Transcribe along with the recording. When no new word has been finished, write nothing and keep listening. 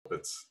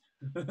It's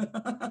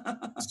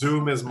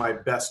Zoom is my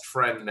best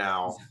friend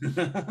now.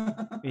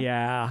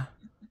 Yeah.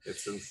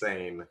 It's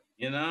insane.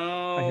 You I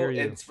know, hear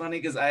you. it's funny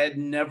because I had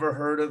never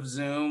heard of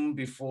Zoom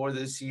before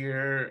this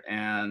year,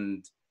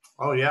 and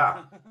Oh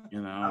yeah,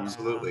 you know,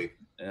 absolutely.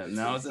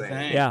 now it's a insane.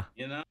 thing. Yeah.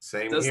 You know,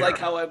 Same just here. like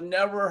how I've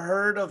never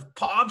heard of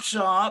Pop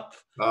Shop.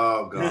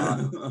 Oh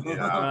god.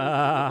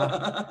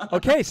 Yeah.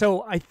 Okay,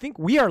 so I think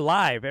we are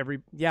live.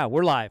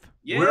 We're live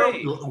Yay.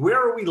 Where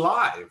are we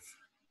live?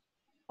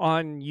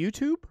 on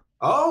YouTube.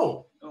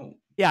 Oh. Oh,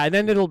 Yeah, and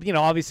then it'll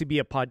obviously be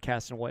a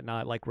podcast and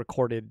whatnot, like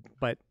recorded.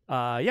 But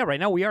yeah,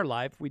 right now we are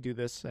live. We do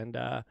this, and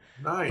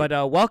Nice. but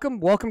welcome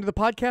to the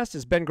podcast.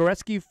 It's Ben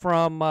Goretzky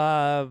from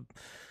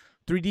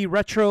 3D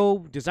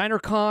Retro Designer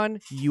Con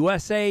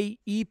USA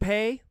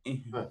ePay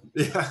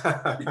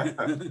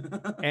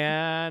yeah.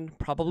 and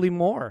probably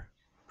more.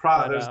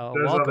 There's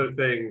welcome. other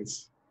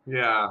things.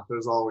 Yeah,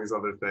 there's always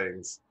other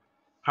things.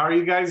 How are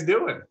you guys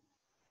doing?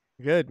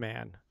 Good,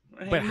 man.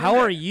 hanging But in how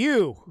there. are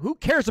you? Who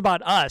cares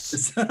about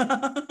us?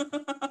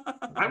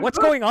 I'm What's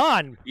good. going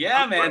on?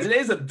 Yeah, man,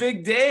 today's a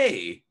big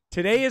day.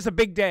 Today is a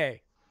big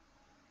day.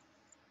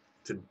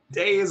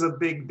 Today is a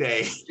big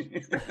day.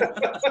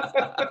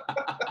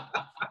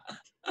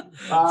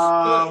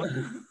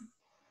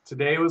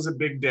 Today was a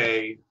big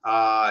day.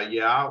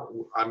 Yeah,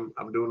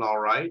 I'm doing all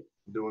right.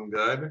 Doing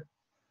good.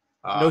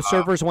 No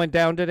servers went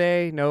down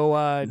today.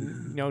 No,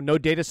 no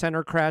data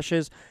center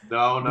crashes.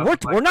 No, nothing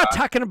We're like not that.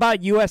 talking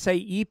about USA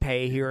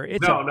ePay here.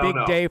 It's No, a no, big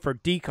no. day for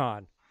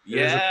Decon. It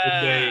is a big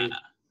Yeah. day.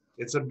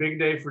 It's a big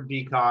day for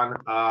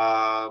Decon.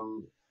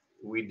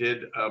 We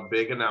did a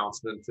big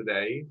announcement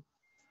today.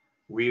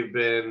 We've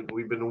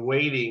been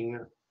waiting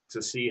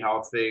to see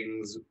how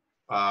things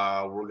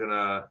were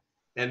gonna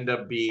end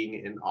up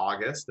being in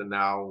August, and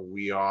now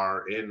we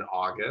are in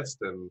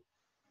August, and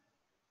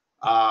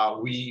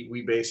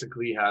we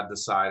basically had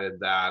decided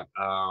that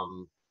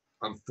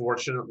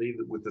unfortunately,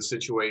 with the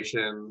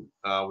situation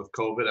with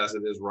COVID as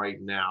it is right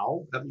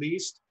now, at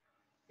least,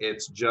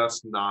 it's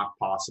just not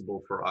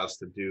possible for us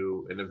to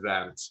do an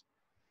event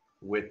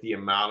with the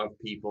amount of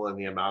people and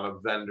the amount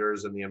of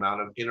vendors and the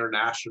amount of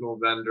international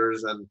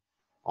vendors and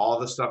all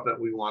the stuff that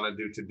we want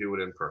to do it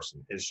in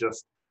person. It's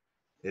just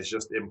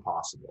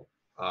impossible.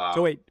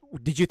 So wait,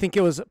 did you think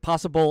it was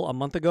possible a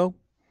month ago?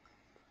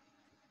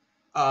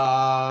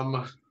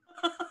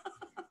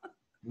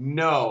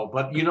 No,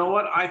 but you know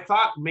what? I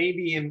thought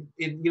maybe in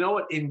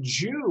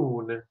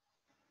June,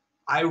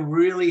 I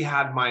really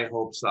had my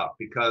hopes up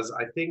because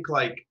I think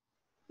like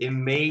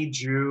in May,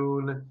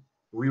 June,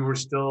 we were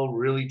still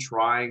really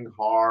trying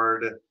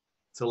hard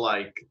to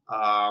like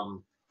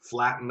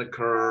flatten the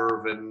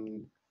curve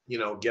and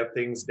get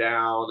things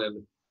down.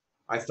 And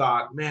I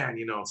thought, man,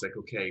 it's like,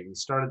 okay, we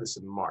started this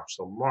in March.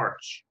 So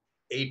March,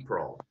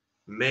 April,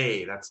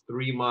 May, that's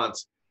 3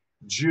 months.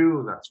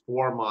 June, that's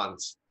 4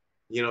 months.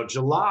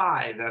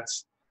 July,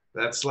 that's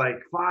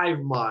like 5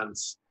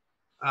 months.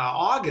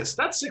 August,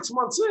 that's 6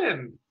 months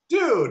in.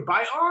 Dude,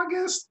 by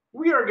August,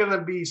 we are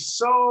gonna be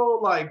so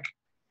like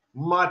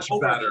much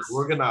better.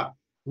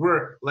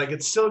 We're like,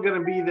 it's still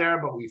gonna be there,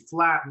 but we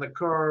flatten the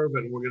curve,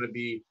 and we're gonna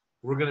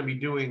be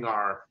doing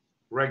our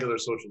regular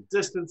social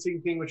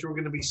distancing thing, which we're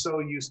gonna be so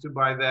used to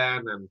by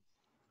then, and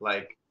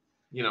like,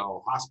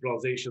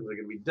 hospitalizations are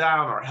gonna be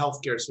down. Our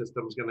healthcare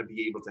system is gonna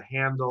be able to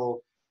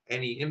handle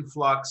any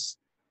influx.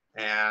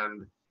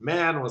 And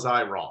man, was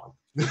I wrong.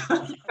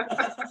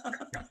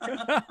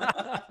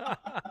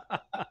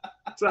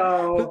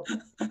 So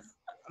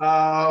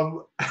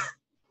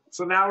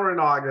now we're in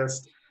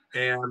August,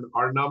 and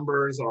our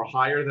numbers are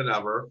higher than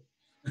ever.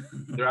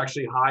 They're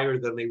actually higher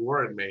than they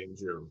were in May and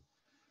June.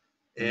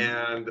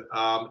 And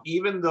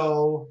even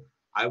though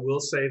I will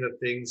say that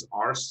things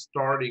are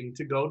starting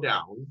to go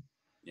down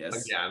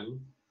again,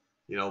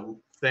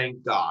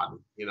 thank God,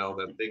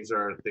 that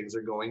things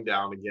are going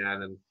down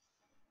again, and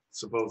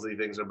supposedly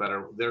things are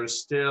better. There's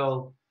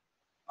still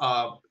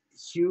a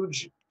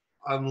huge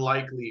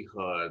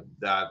unlikelihood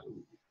that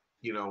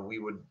we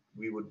would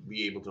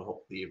be able to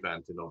hold the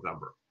event in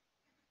November.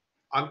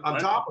 On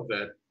top of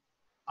it,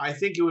 I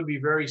think it would be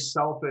very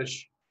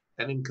selfish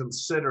and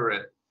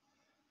inconsiderate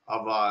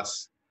of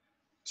us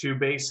to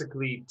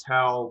basically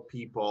tell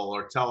people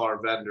or tell our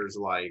vendors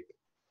like,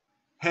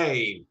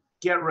 hey,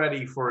 get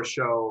ready for a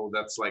show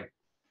that's like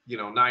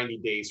 90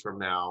 days from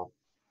now,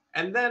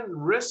 and then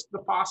risk the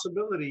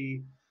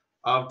possibility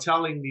of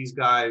telling these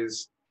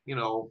guys,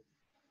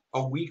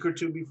 a week or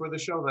two before the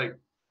show, like,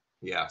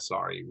 yeah,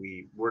 sorry,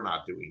 we're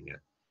not doing it.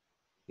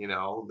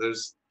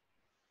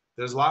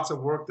 There's lots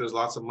of work, there's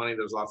lots of money,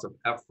 there's lots of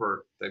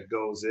effort that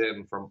goes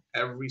in from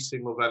every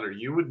single vendor.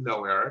 You would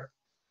know, Eric,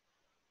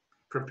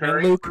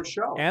 preparing for a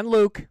show. And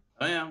Luke.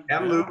 Oh yeah.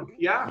 And Luke,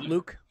 yeah.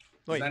 Luke.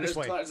 Wait, this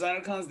way.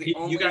 DesignerCon's the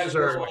only You guys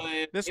are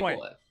this way.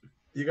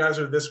 You guys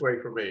are this way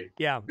for me.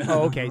 Yeah.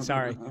 Oh, okay.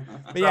 Sorry.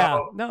 But yeah,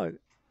 no,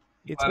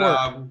 it's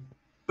work.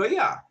 But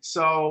yeah,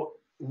 so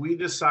we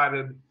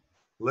decided,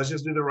 let's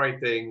just do the right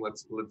thing.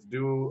 Let's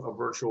do a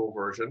virtual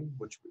version,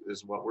 which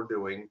is what we're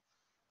doing,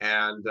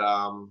 and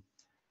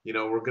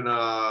we're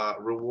gonna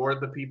reward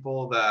the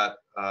people that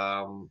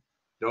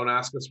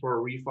ask us for a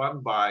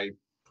refund by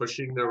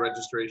pushing their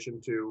registration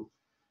to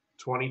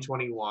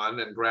 2021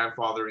 and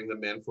grandfathering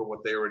them in for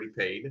what they already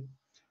paid.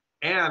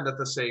 And at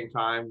the same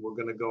time, we're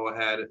going to go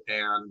ahead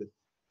and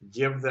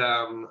give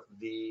them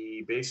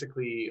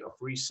basically a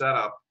free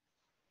setup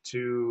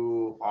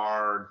to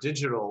our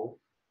digital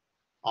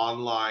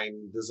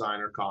online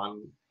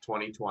DesignerCon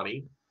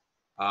 2020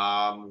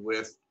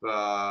 with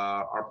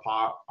our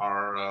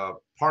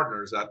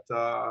partners at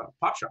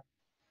Pop Shop.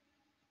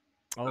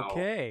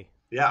 Okay.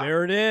 Yeah.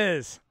 There it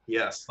is.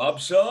 Yes. Pop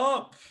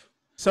Shop.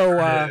 So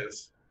There it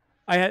is.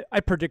 I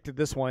predicted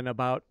this one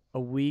about a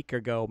week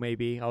ago,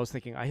 maybe. I was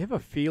thinking, I have a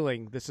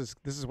feeling this is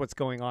what's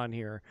going on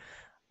here.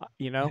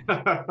 You know?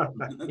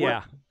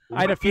 Yeah.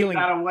 I had a feeling.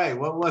 That away.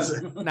 What was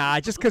it? Nah,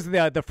 just because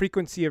the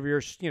frequency of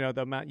your,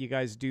 the amount you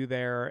guys do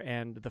there,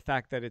 and the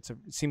fact that it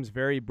seems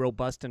very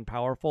robust and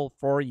powerful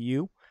for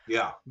you.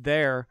 Yeah.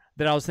 There,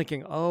 that I was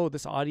thinking, oh,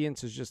 this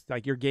audience is just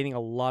like, you're gaining a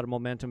lot of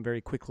momentum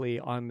very quickly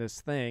on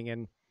this thing,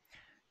 and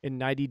in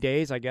 90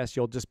 days, I guess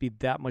you'll just be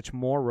that much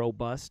more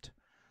robust.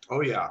 Oh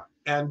yeah,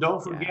 and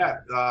don't forget,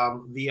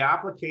 the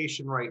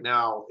application right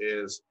now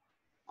is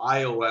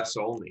iOS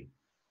only.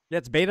 Yeah,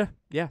 it's beta.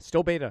 Yeah,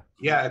 still beta.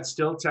 Yeah, it's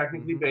still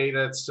technically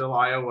beta. It's still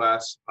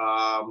iOS.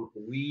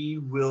 We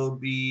will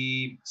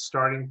be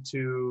starting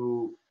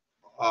to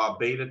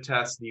beta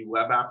test the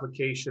web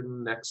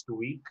application next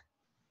week.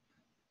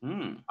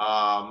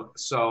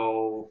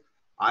 So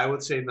I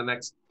would say in the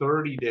next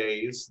 30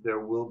 days, there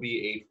will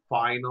be a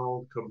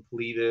final,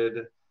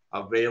 completed,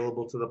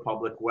 available to the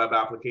public web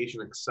application,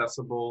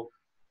 accessible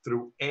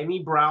through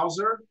any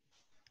browser,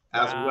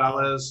 as well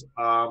as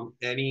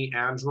any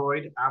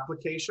Android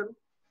application.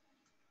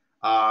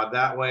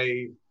 That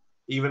way,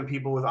 even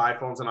people with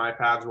iPhones and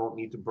iPads won't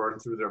need to burn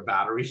through their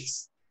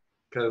batteries.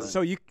 So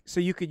you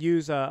could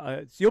use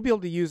so you'll be able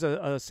to use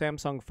a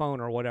Samsung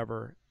phone or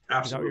whatever.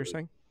 Absolutely. Is that what you're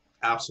saying?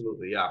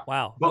 Absolutely, yeah.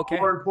 Wow. But okay.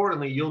 more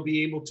importantly, you'll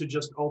be able to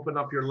just open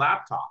up your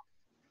laptop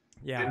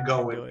and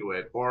go do into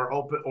it, or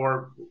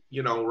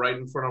right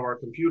in front of our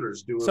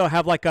computers. So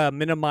have like a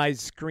minimized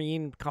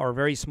screen or a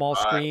very small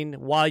screen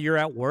while you're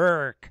at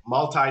work.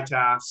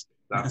 Multitask.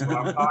 That's what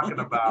I'm talking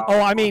about. Oh,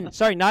 I mean,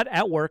 sorry, not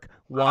at work.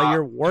 While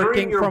you're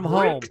working from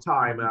home.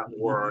 Time at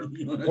work.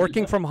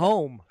 Working from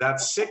home. That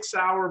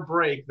 6-hour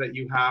break that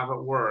you have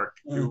at work,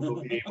 you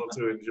will be able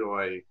to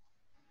enjoy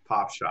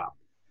Pop Shop.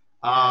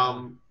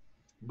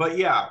 But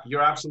yeah,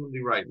 you're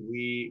absolutely right.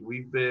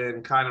 We've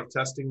been kind of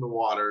testing the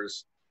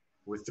waters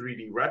with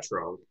 3D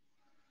Retro,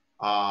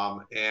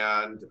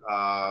 and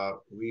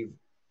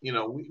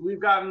we've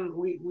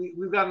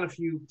gotten a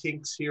few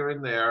kinks here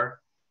and there,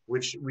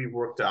 which we've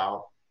worked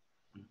out.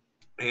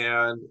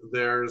 And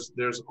there's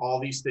all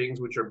these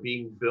things which are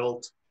being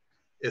built,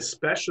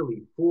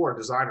 especially for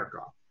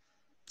DesignerCon.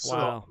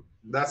 So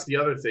that's the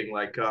other thing.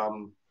 Like,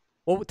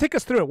 well, take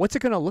us through it. What's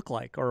it going to look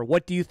like, or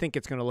what do you think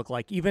it's going to look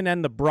like, even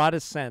in the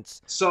broadest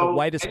sense? So the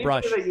widest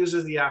brush. Anybody that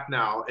uses the app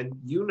now, and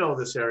you know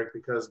this, Eric,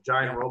 because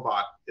Giant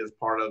Robot is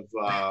part of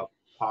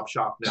Pop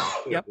Shop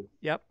now.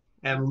 Yep.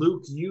 And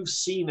Luke, you've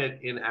seen it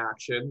in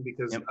action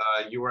because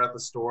you were at the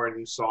store and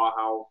you saw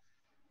how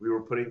we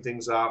were putting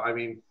things up. I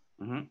mean,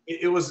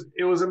 it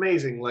was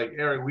amazing. Like,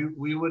 Eric,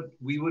 we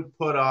would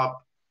put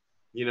up,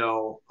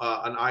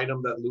 an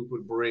item that Luke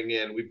would bring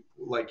in. We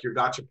like your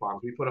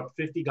gachapons. We put up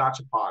 50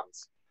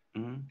 gachapons.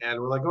 And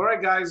we're like, all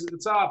right, guys,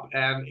 it's up.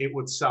 And it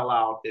would sell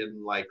out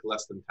in like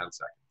less than 10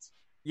 seconds.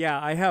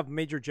 Yeah, I have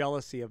major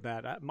jealousy of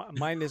that.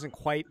 Mine isn't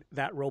quite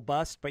that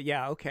robust, but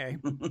yeah, okay.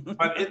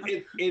 But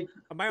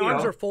my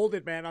arms are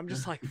folded, man. I'm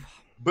just like.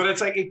 But it's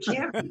like, it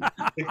can be.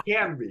 It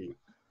can be.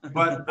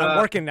 But I'm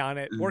working on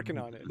it.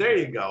 There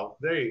you go.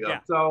 Yeah.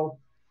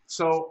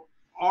 So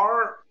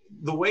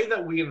the way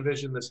that we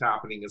envision this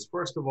happening is,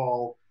 first of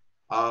all,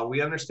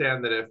 we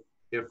understand that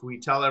if we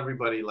tell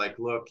everybody, like,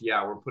 look,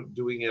 we're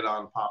doing it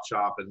on Pop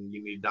Shop and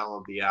you need to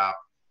download the app,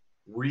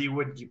 we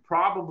would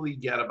probably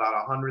get about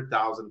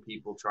 100,000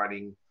 people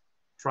trying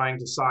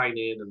to sign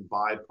in and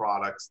buy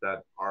products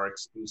that are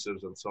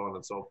exclusives and so on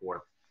and so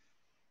forth.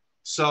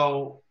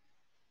 So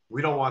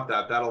we don't want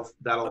that.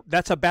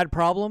 That's a bad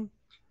problem.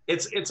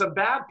 It's a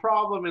bad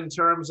problem in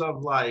terms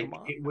of, like,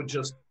 it would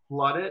just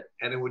flood it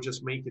and it would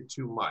just make it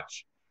too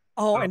much.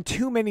 Oh, and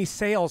too many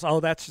sales. Oh,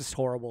 that's just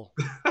horrible.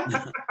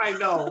 I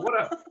know.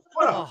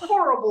 What a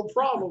horrible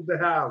problem to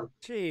have.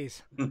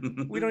 Jeez.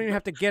 We don't even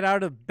have to get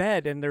out of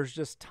bed and there's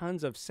just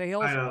tons of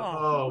sales. I know.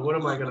 Oh, what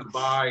am I going to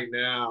buy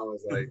now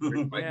as I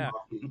drink my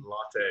coffee and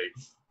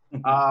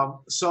latte?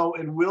 So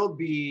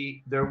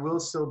there will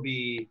still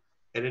be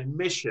an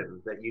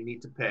admission that you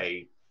need to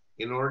pay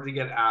in order to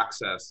get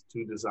access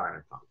to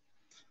DesignerCon.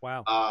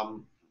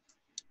 Wow.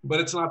 But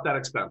it's not that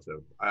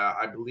expensive.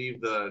 I believe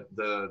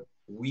the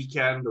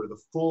weekend or the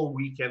full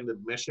weekend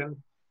admission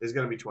is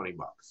going to be $20,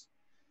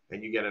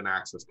 and you get an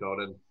access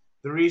code. And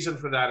the reason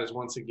for that is,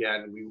 once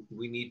again,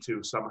 we need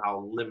to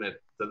somehow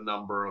limit the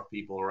number of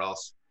people, or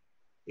else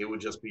it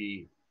would just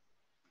be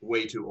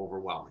way too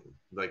overwhelming.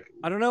 Like,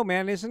 I don't know,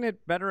 man. Isn't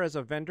it better as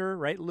a vendor,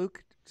 right,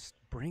 Luke? Just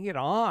bring it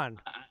on.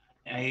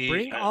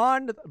 Bring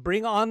on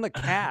the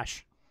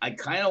cash. I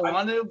kind of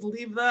want to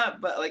believe that,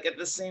 but like at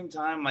the same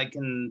time, I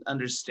can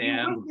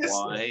understand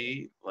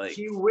why. Like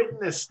he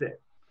witnessed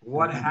it.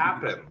 What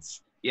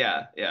happens?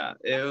 Yeah.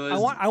 It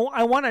was.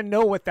 I want to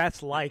know what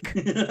that's like.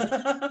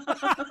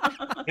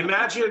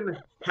 Imagine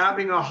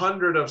having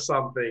 100 of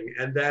something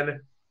and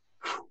then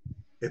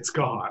it's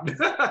gone.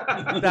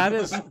 that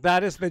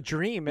is the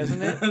dream,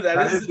 isn't it?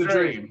 that is the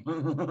dream.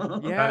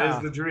 Yeah, that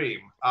is the dream,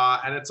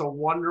 and it's a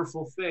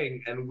wonderful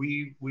thing. And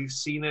we've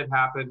seen it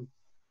happen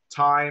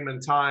time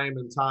and time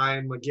and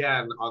time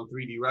again on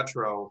 3D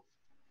Retro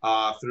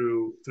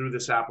through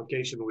this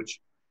application,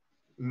 which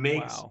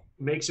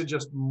makes it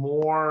just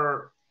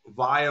more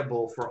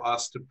viable for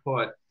us to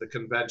put the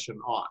convention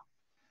on.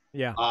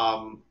 Yeah.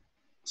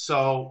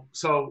 So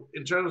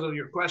in terms of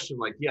your question,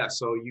 like,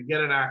 so you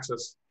get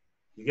access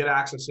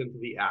into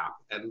the app,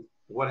 and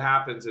what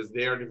happens is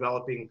they are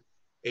developing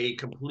a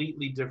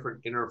completely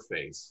different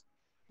interface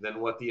than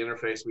what the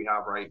interface we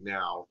have right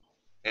now.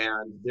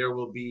 And there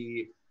will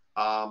be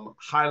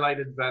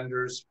highlighted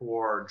vendors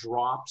for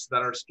drops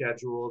that are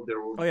scheduled. There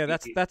will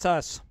that's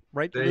us,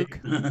 right, Luke?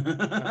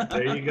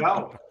 There you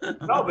go.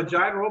 No, but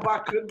Giant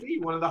Robot could be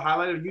one of the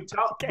highlighted. You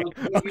tell.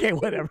 Okay,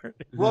 whatever.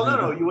 Well,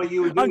 no. What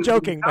you would do? I'm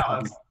joking.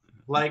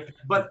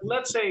 But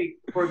let's say,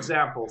 for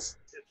example,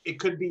 it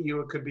could be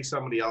you, it could be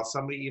somebody else.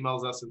 Somebody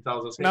emails us and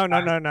tells us, hey,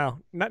 no,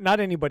 not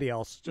anybody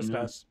else, just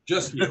us.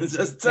 Just you.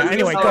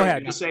 Anyway, go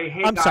ahead. You say,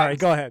 hey, I'm sorry,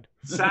 go ahead.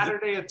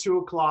 Saturday at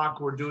 2:00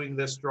 we're doing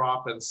this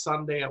drop, and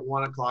Sunday at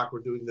 1:00 we're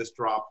doing this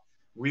drop.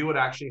 We would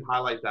actually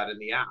highlight that in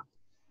the app,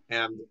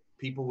 and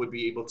people would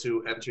be able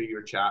to enter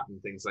your chat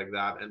and things like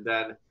that. And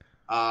then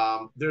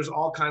there's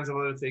all kinds of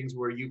other things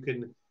where you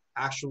can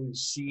actually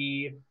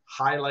see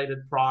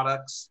highlighted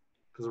products,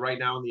 because right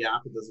now in the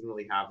app it doesn't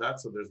really have that.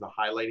 So there's the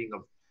highlighting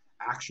of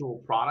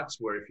actual products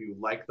where if you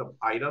like the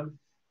item,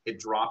 it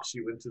drops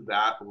you into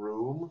that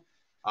room.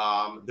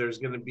 There's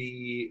going to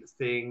be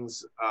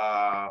things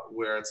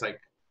where it's like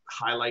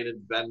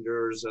highlighted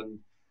vendors, and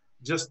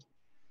just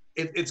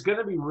it's going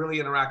to be really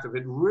interactive.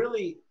 It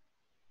really,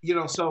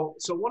 so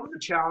one of the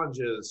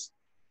challenges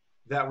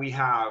that we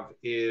have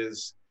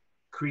is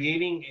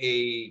creating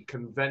a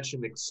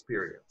convention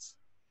experience.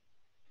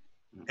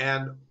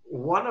 And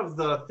one of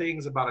the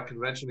things about a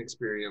convention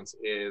experience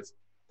is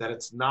that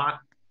it's not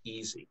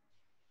easy.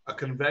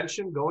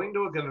 Going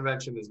to a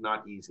convention is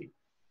not easy.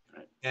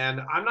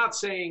 And I'm not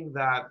saying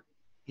that,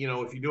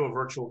 if you do a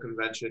virtual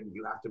convention,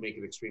 you have to make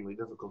it extremely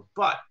difficult,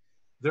 but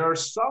there are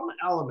some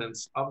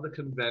elements of the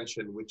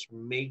convention which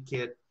make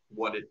it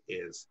what it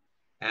is.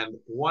 And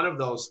one of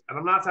those, and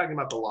I'm not talking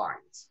about the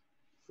lines.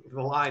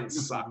 The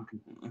lines suck.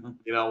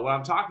 What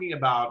I'm talking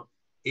about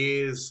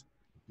is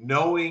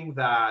knowing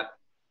that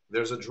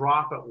there's a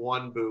drop at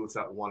one booth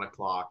at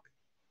 1:00,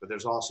 but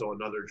there's also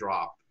another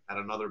drop at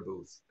another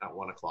booth at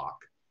 1:00.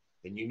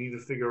 And you need to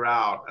figure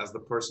out, as the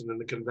person in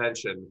the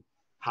convention,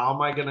 how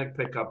am I going to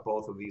pick up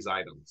both of these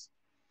items?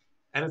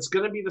 And it's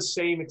going to be the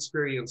same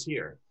experience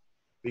here,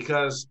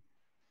 because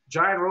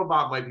Giant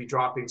Robot might be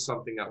dropping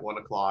something at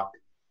 1:00,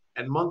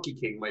 and Monkey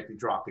King might be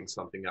dropping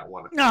something at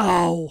 1:00.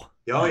 No.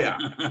 Oh, yeah.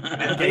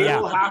 And they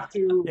will have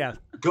to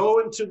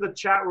go into the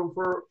chat room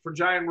for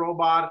Giant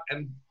Robot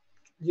and,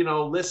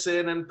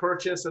 listen and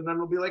purchase. And then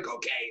we'll be like,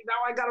 okay, now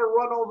I got to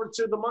run over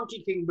to the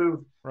Monkey King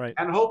booth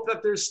and hope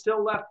that there's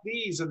still left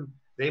these. And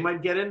they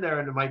might get in there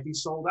and it might be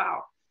sold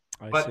out.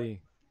 I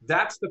see.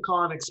 That's the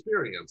con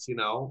experience,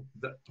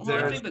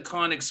 I think the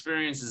con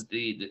experience is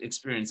the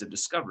experience of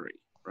discovery,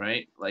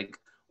 right? Like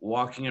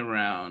walking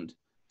around,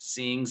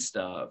 seeing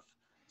stuff,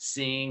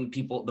 seeing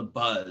people, the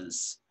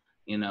buzz,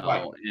 and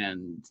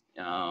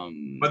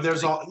but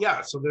there's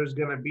so there's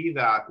going to be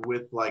that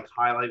with like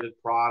highlighted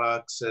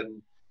products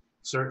and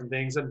certain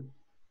things. And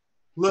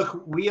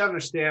look, we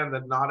understand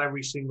that not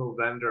every single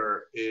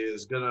vendor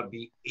is going to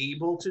be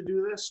able to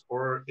do this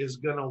or is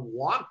going to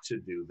want to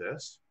do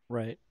this.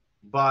 Right.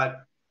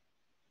 But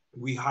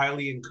we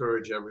highly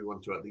encourage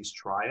everyone to at least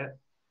try it.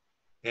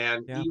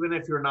 And even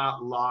if you're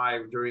not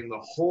live during the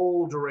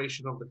whole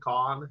duration of the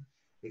con,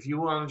 if you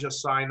want to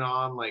just sign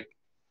on like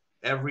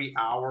every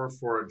hour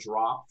for a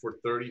drop for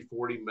 30,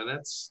 40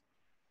 minutes,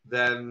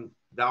 then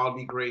that would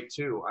be great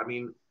too. I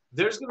mean,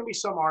 there's going to be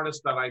some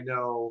artists that I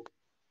know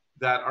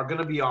that are going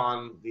to be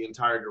on the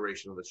entire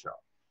duration of the show.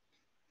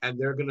 And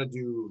they're going to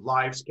do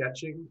live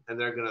sketching, and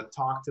they're going to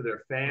talk to their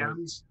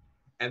fans,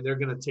 and they're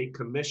going to take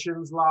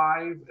commissions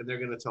live, and they're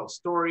going to tell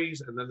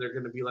stories, and then they're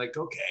going to be like,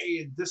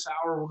 okay, this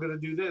hour we're going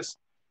to do this.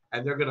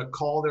 And they're going to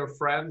call their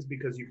friends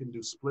because you can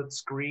do split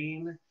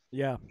screen.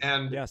 Yeah.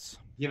 And,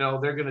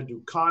 they're going to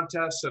do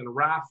contests and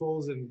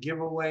raffles and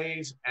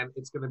giveaways, and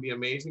it's going to be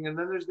amazing. And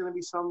then there's going to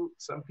be some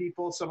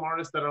people, some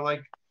artists that are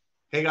like,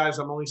 hey guys,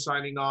 I'm only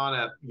signing on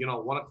at,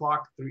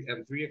 1:00, 3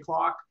 and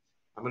 3:00.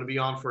 I'm going to be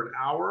on for an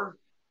hour.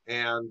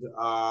 And,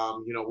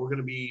 we're going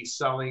to be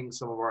selling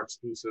some of our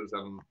exclusives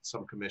and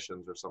some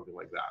commissions or something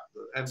like that.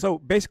 And so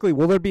basically,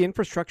 will there be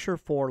infrastructure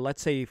for,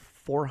 let's say,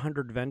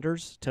 400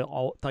 vendors to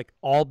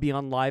all be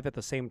on live at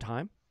the same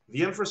time?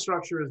 The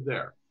infrastructure is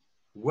there.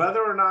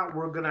 Whether or not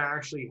we're going to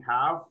actually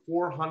have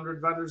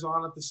 400 vendors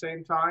on at the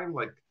same time,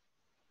 like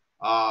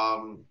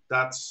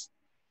that's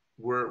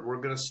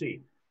we're going to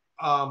see.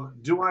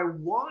 Do I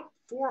want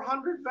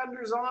 400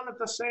 vendors on at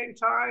the same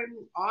time?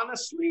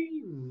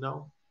 Honestly,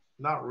 no,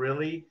 not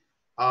really.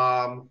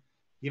 Um,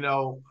 you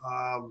know,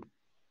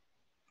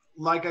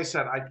 like I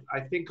said, I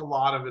think a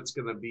lot of it's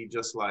going to be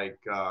just like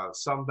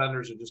some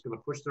vendors are just going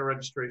to push their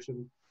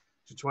registration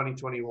to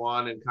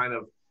 2021 and kind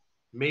of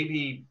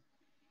maybe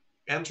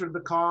enter the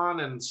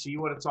con and see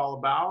what it's all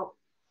about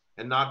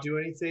and not do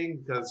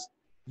anything, because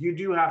you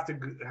do have to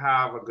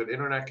have a good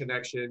internet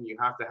connection. You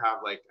have to have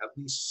like at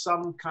least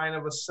some kind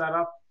of a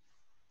setup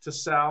to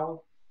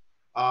sell.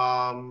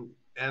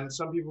 And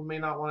some people may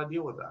not want to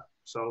deal with that.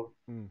 So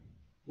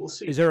we'll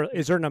see. Is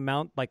there an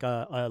amount, like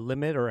a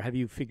limit, or have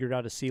you figured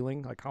out a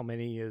ceiling? Like how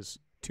many is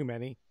too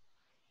many?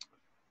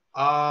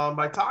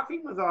 By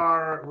talking with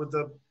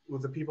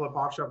the people at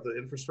Pop Shop, the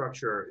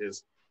infrastructure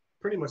is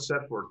pretty much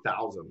set for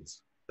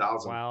thousands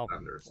wow.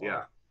 vendors. Wow.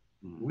 Yeah.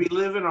 We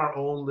live in our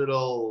own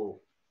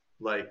little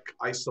like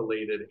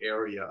isolated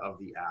area of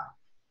the app.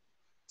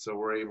 So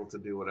we're able to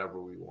do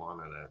whatever we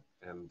want in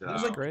it. And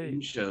there's like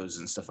great shows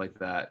and stuff like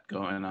that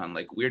going on,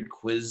 like weird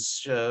quiz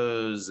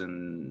shows,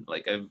 and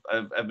like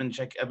I've been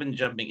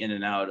jumping in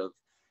and out of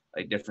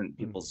like different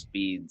people's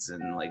feeds,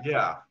 and like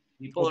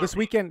people this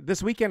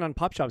weekend on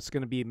Pop Shop is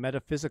going to be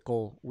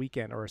metaphysical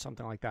weekend or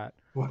something like that.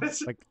 What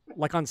is it?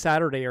 Like on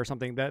Saturday or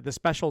something. The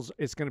specials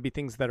is going to be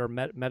things that are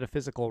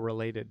metaphysical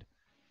related.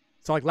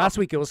 So like last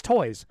week it was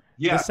toys.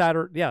 Yeah.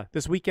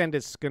 This weekend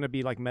is going to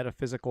be like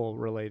metaphysical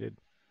related.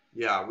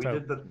 Yeah, we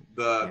did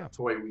the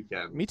toy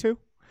weekend. Me too.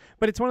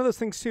 But it's one of those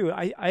things too.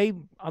 I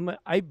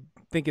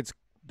think it's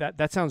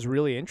that sounds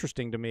really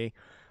interesting to me,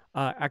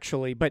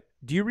 actually. But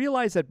do you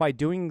realize that by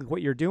doing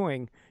what you're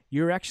doing,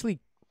 you're actually,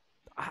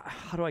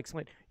 how do I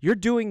explain? You're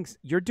doing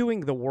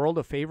the world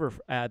a favor,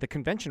 the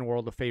convention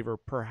world a favor,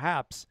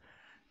 perhaps,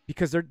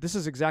 because this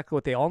is exactly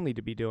what they all need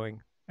to be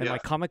doing. And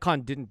like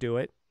Comic-Con didn't do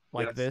it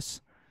like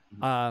this.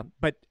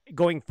 But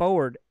going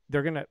forward,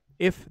 they're gonna,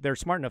 if they're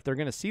smart enough, they're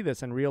gonna see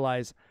this and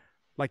realize,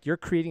 like, you're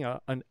creating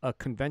a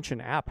convention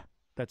app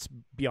that's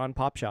beyond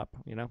Pop Shop.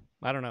 You know,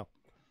 I don't know.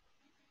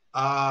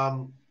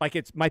 Like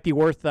it might be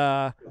worth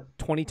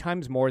 20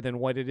 times more than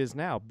what it is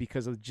now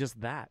because of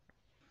just that.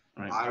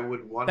 Right. I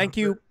would. Thank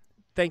you.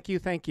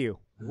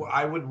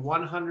 I would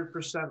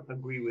 100%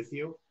 agree with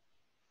you,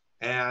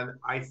 and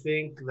I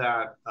think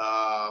that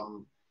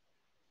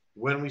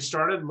when we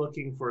started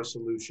looking for a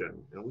solution,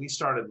 and we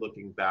started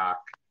looking back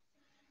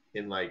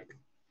in like,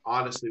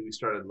 honestly, we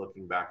started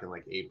looking back in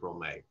like April,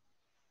 May.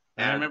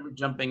 And I remember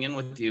jumping in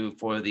with you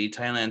for the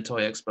Thailand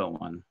Toy Expo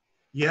one.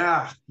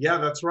 Yeah,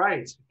 that's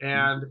right.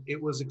 And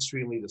it was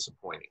extremely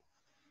disappointing.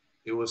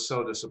 It was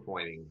so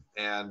disappointing.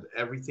 And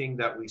everything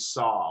that we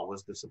saw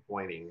was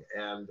disappointing.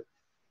 And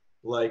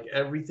like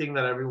everything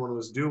that everyone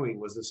was doing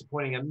was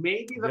disappointing. And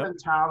maybe the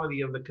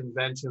mentality of the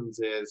conventions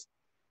is,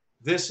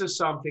 this is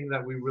something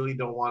that we really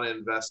don't want to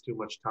invest too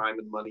much time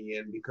and money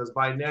in, because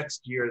by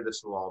next year,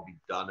 this will all be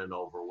done and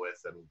over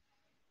with. And,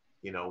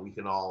 you know, we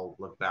can all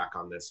look back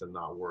on this and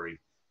not worry.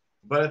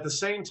 But at the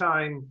same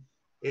time,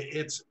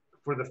 it's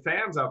for the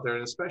fans out there,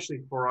 and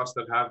especially for us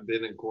that have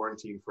been in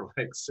quarantine for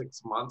like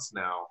 6 months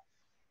now,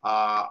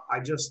 I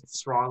just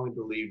strongly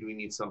believed we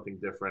need something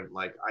different.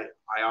 Like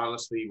I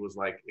honestly was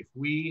like, if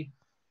we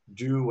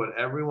do what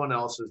everyone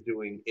else is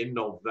doing in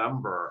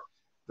November,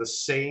 the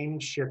same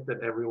shit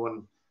that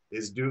everyone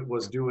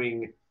was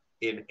doing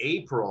in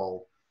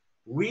April,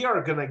 we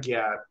are going to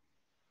get,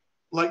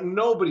 like,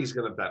 nobody's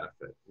going to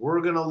benefit.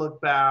 We're going to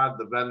look bad.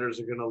 The vendors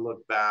are going to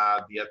look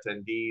bad. The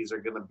attendees are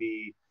going to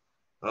be,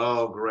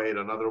 oh, great,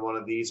 another one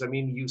of these. I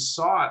mean, you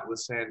saw it with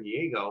San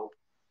Diego,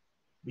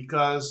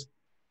 because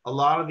a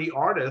lot of the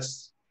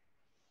artists,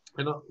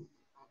 you know,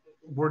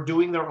 were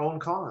doing their own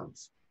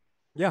cons.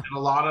 Yeah. And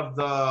a lot of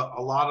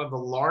the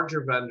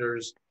larger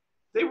vendors,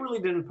 they really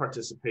didn't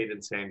participate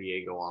in San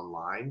Diego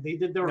online. They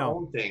did their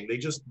own thing. They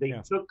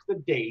took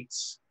the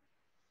dates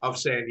of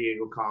San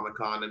Diego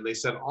Comic-Con and they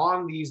said,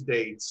 on these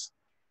dates,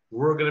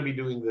 we're going to be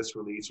doing this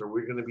release, or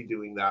we're going to be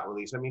doing that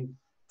release. I mean,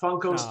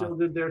 Funko still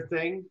did their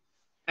thing,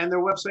 and their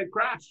website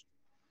crashed.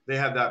 They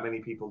had that many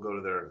people go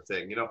to their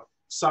thing. You know,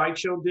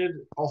 Sideshow did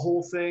a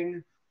whole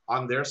thing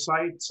on their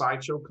site,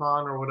 Sideshow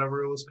Con or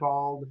whatever it was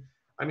called.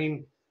 I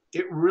mean,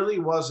 it really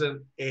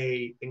wasn't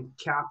a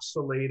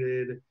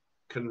encapsulated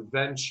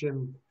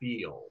convention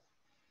feel,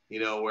 you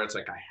know, where it's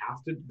like, I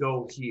have to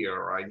go here,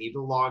 or I need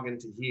to log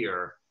into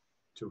here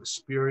to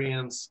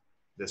experience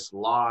this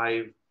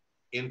live,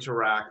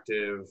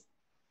 interactive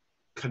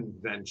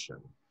convention.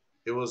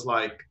 It was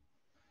like,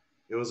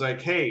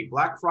 hey,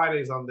 Black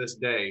Friday's on this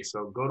day,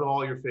 so go to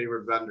all your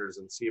favorite vendors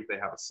and see if they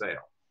have a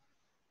sale.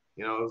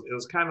 You know, it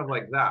was kind of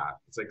like that.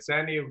 It's like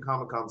San Diego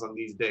Comic-Con's on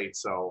these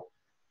dates, so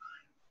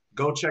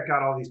go check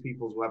out all these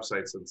people's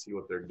websites and see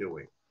what they're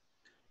doing.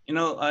 You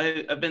know,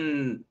 I've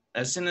been,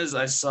 as soon as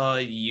I saw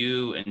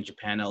you in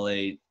Japan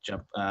LA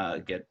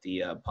get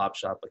the Pop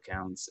Shop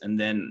accounts, and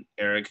then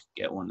Eric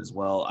get one as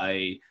well,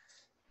 I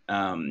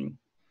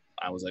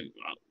I was like,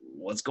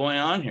 what's going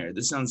on here?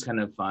 This sounds kind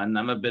of fun.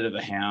 I'm a bit of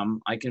a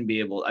ham. I think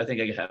I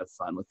could have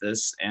fun with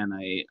this. And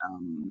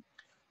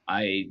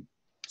I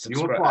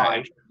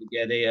subscribed to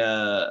get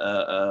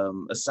a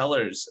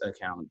seller's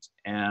account,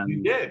 and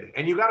you did,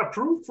 and you got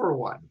approved for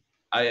one.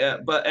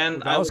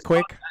 That was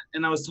quick.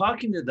 And I was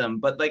talking to them,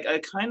 but like I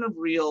kind of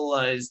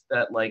realized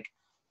that like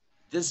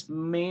this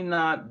may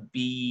not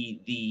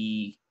be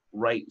the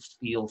right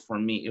feel for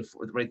me, the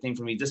right thing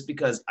for me, just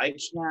because I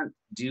can't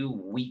do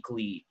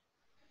weekly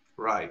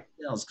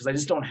sales because I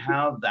just don't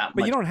have that.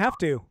 But much you don't have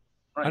to.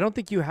 Right. I don't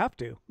think you have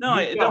to. No,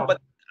 but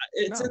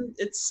I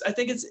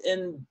think it's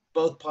in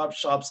both pop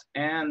shops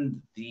and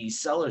the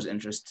seller's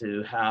interest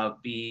to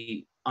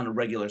be on a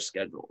regular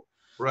schedule.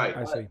 Right.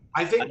 I see.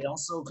 I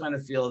also kind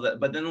of feel that,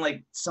 but then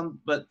like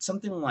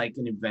something like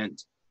an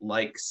event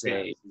like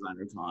say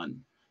DesignerCon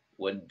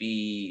would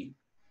be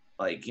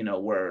like, you know,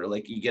 where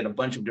like you get a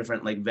bunch of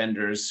different like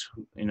vendors,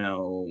 you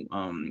know,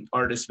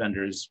 artist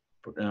vendors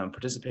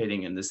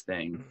participating in this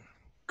thing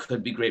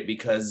could be great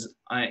because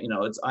I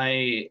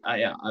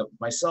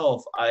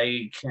myself,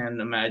 I can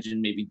imagine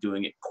maybe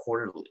doing it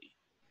quarterly.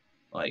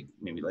 Like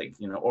maybe like,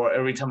 you know, or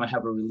every time I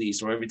have a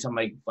release, or every time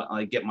I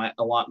get my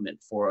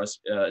allotment for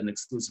an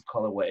exclusive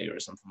colorway or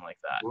something like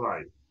that.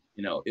 Right.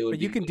 You know, it would. But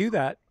you can do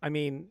that. I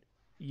mean,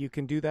 you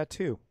can do that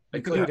too.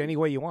 You can do it any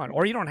way you want,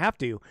 or you don't have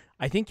to.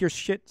 I think your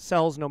shit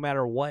sells no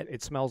matter what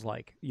it smells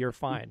like. You're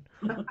fine.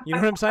 You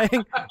know what I'm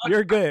saying?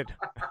 You're good.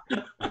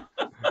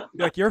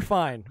 Like you're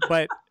fine,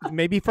 but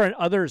maybe for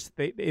others,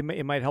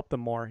 it might help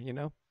them more. You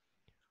know.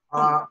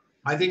 I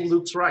think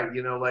Luke's right.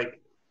 You know, like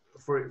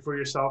for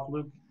yourself,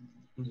 Luke.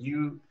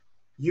 You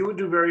would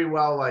do very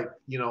well, like,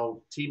 you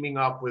know, teaming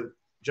up with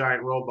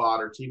Giant Robot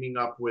or teaming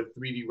up with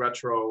 3D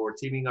Retro or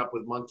teaming up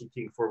with Monkey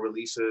King for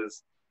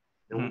releases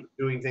and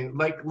doing things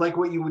like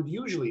what you would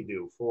usually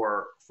do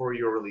for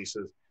your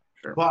releases.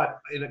 Sure.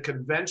 But in a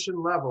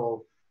convention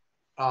level,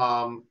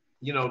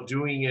 you know,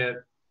 doing it,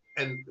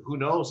 and who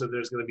knows if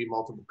there's going to be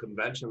multiple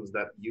conventions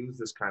that use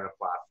this kind of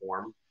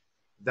platform,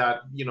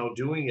 that, you know,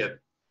 doing it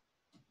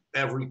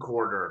every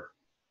quarter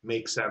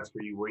makes sense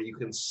for you, where you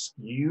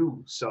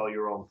sell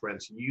your own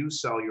prints, you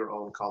sell your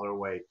own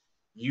colorway,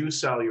 you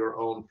sell your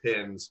own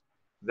pins.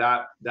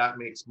 That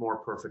makes more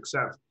perfect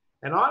sense.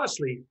 And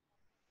honestly,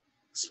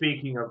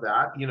 speaking of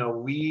that, you know,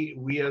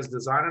 we as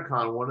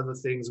DesignerCon, one of the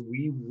things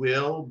we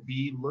will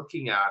be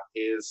looking at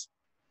is,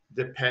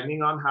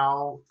 depending on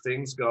how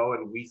things go,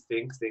 and we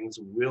think things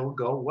will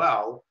go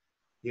well,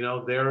 you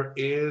know,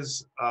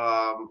 there's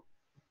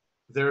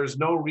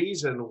no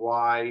reason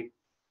why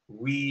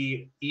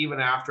we,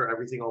 even after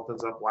everything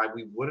opens up, why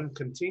we wouldn't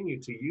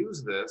continue to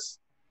use this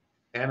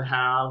and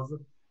have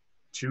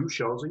 2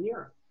 shows a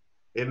year.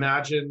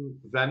 Imagine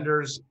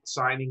vendors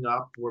signing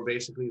up where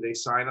basically they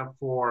sign up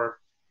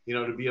for, you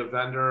know, to be a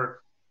vendor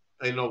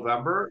in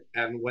November,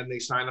 and when they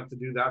sign up to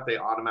do that, they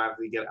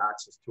automatically get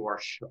access to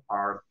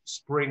our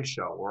spring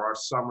show or our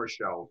summer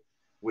show,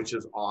 which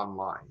is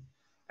online.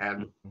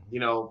 And you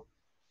know,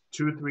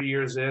 2-3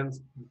 years in,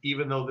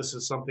 even though this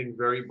is something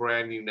very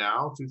brand new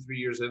now, 2-3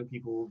 years in,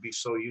 people will be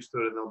so used to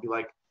it, and they'll be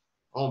like,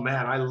 oh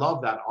man, I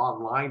love that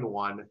online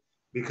one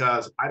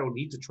because I don't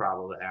need to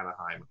travel to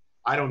Anaheim.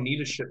 I don't need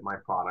to ship my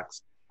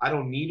products. I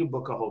don't need to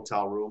book a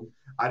hotel room.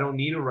 I don't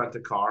need to rent a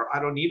car. I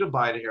don't need to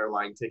buy an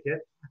airline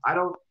ticket. I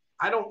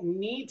don't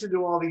need to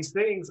do all these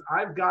things.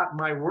 I've got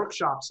my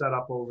workshop set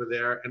up over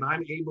there, and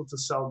I'm able to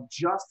sell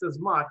just as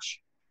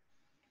much,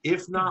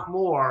 if not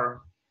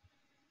more,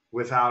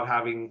 without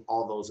having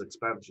all those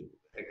expenses.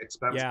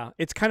 Yeah,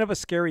 it's kind of a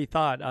scary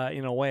thought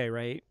in a way,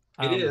 right?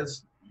 It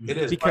is.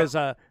 Because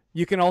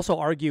you can also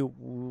argue,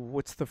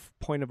 what's the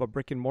point of a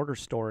brick and mortar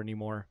store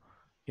anymore?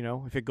 You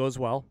know, if it goes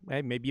well,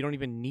 hey, maybe you don't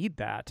even need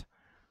that,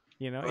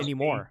 you know,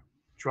 anymore.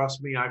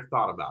 Trust me, I've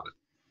thought about it.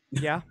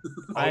 Yeah,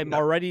 I've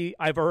already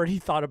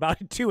thought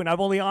about it too, and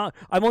I'm only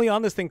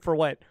on this thing for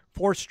what,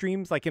 4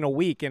 streams like in a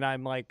week, and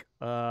I'm like,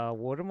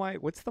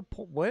 what's the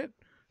point? What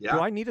do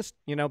I need to,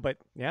 you know? But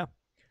yeah.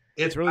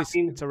 It's really,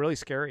 it's really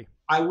scary.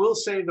 I will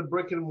say the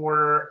brick and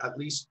mortar, at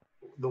least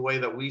the way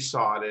that we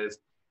saw it, is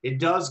it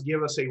does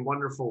give us a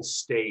wonderful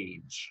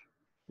stage.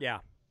 Yeah.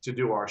 To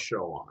do our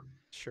show on.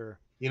 Sure.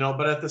 You know,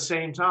 but at the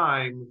same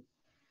time,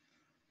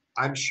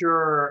 I'm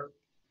sure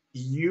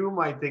you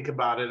might think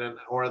about it,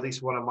 or at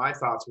least one of my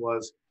thoughts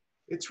was,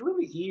 it's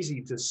really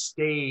easy to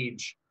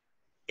stage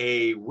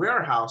a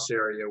warehouse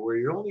area where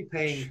you're only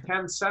paying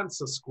 10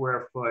 cents a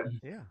square foot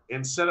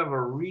instead of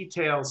a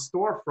retail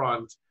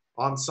storefront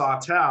on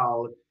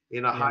Sawtelle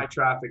in a high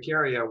traffic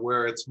area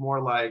where it's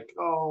more like,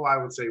 I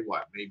would say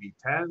what, maybe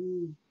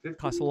 10, 15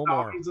 costs a little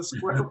more a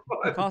square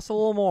foot. It costs a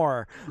little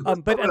more.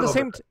 But at the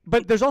same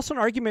but there's also an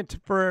argument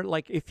for,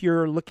 like, if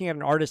you're looking at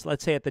an artist,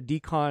 let's say at the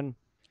Decon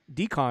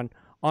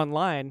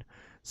online,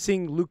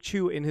 seeing Luke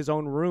Chu in his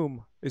own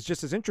room is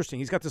just as interesting.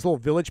 He's got this little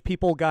Village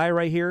People guy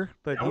right here,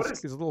 but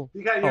he's a little.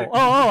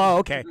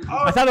 Okay.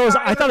 I thought it was a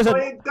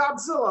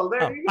Godzilla.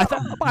 There you go.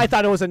 I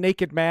thought it was a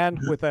naked man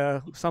with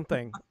a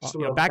something,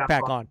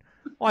 backpack on.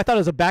 Oh, I thought it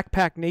was a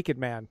backpack naked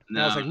man. And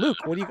I was like, No, Luke,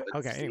 what do you?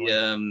 it's Okay, the,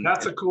 anyway.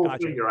 That's a cool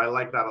Gotcha. figure. I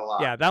like that a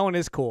lot. Yeah, that one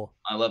is cool.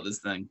 I love this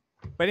thing.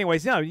 But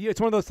anyways, yeah, it's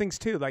one of those things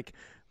too. Like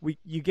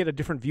you get a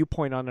different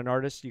viewpoint on an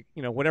artist. You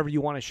know, whatever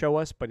you want to show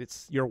us, but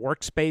it's your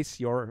workspace,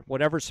 your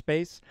whatever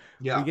space.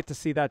 Yeah. We get to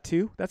see that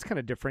too. That's kind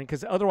of different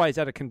because otherwise,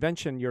 at a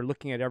convention, you're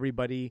looking at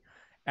everybody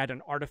at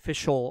an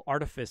artificial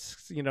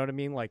artifice. You know what I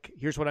mean? Like,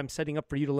 here's what I'm setting up for you to look